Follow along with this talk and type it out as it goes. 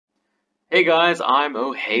Hey guys, I'm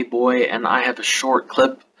Oh Hey Boy, and I have a short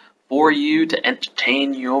clip for you to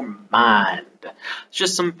entertain your mind. It's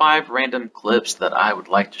just some 5 random clips that I would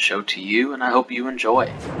like to show to you, and I hope you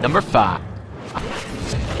enjoy. Number 5.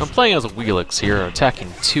 I'm playing as a Wheelix here,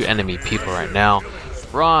 attacking 2 enemy people right now.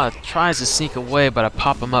 Ra tries to sneak away, but I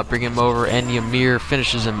pop him up, bring him over, and Ymir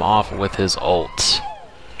finishes him off with his ult.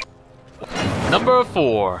 Number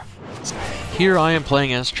 4. Here I am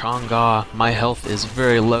playing as Chang'e. My health is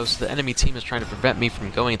very low, so the enemy team is trying to prevent me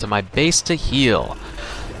from going into my base to heal.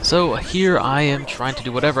 So here I am trying to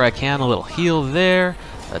do whatever I can, a little heal there,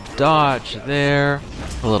 a dodge there,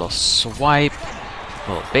 a little swipe,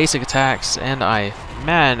 little basic attacks, and I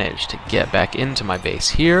managed to get back into my base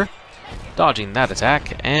here, dodging that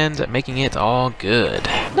attack, and making it all good.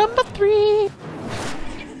 Number 3!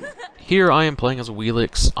 Here I am playing as a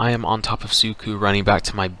Wheelix. I am on top of Suku running back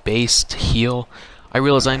to my base to heal. I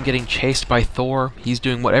realize I'm getting chased by Thor. He's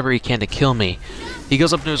doing whatever he can to kill me. He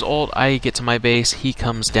goes up to his ult, I get to my base, he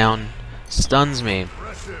comes down, stuns me.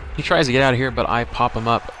 He tries to get out of here, but I pop him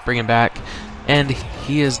up, bring him back, and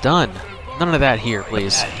he is done. None of that here,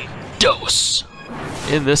 please. Dose!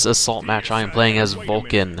 In this assault match, I am playing as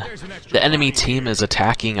Vulcan. The enemy team is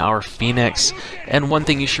attacking our Phoenix, and one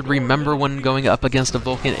thing you should remember when going up against a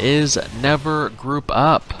Vulcan is never group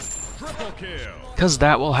up. Because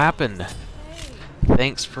that will happen.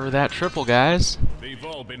 Thanks for that triple, guys. They've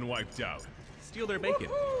all been wiped out. Steal their bacon.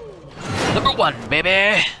 Number 1,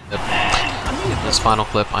 baby! In this final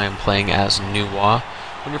clip, I am playing as Nuwa.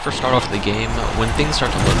 When you first start off the game, when things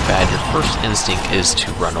start to look bad, your first instinct is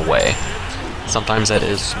to run away. Sometimes that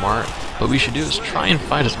is smart, but what we should do is try and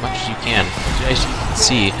fight as much as you can. As you can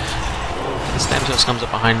see, this Thanatos comes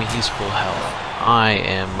up behind me, he's full health. I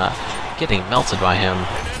am getting melted by him,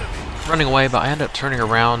 running away, but I end up turning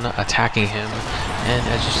around, attacking him, and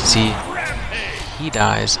as you can see, he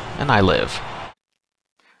dies, and I live.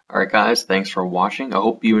 Alright guys, thanks for watching. I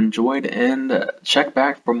hope you enjoyed, and check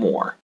back for more.